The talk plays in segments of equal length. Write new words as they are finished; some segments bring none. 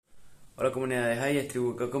Hola comunidad de High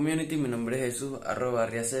Distribuca Community, mi nombre es Jesús,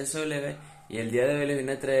 @RiaCSW, y el día de hoy les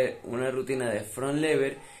vine a traer una rutina de front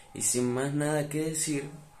lever y sin más nada que decir,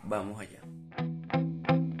 vamos allá.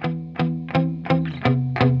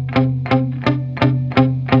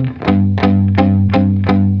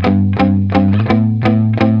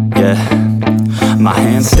 My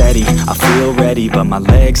hands steady, I feel ready, but my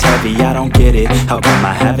legs heavy, I don't get it. How come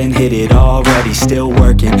I haven't hit it already? Still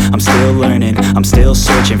working, I'm still learning, I'm still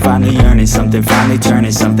searching, finally earning something, finally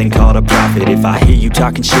turning something called a profit. If I hear you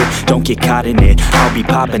talking shit, don't get caught in it. I'll be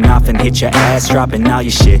popping off and hit your ass, dropping all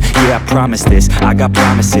your shit. Yeah, I promise this, I got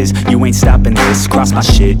promises, you ain't stopping this. Cross my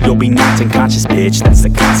shit, you'll be knocked unconscious, bitch. That's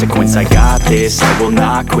the consequence, I got this, I will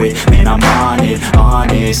not quit. Man, I'm on it,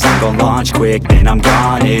 honest, I'm gon' launch quick, then I'm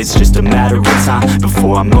gone. It's just a matter of time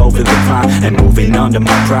before I'm over the climb and moving under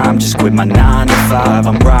my prime. Just quit my 9 to 5,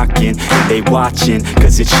 I'm rocking and they watching,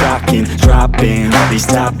 cause it's shocking. Dropping all these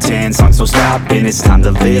top 10 songs, no stopping. It's time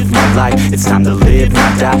to live my life, it's time to live,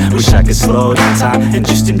 not die. Wish I could slow down time and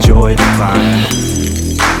just enjoy the climb.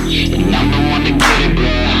 And I'm the one to get it,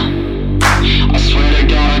 bro. I swear to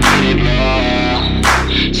God I get it,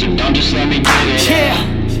 bro. So don't just let me get it. Yeah,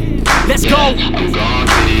 let's go. I'm gon'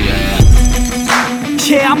 get it, yeah.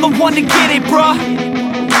 Yeah, I'm the one to get it, bruh.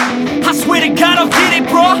 I swear to God I'll get it,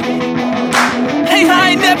 bruh. Hey, I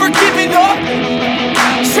ain't never giving up.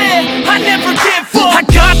 Yeah, I never give up. I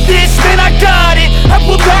got this, man, I got it. I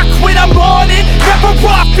will not quit, I'm on it. Never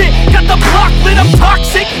off it. Got the block lit, I'm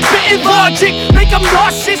toxic. Spitting logic, make them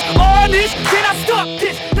nauseous. Honest, can I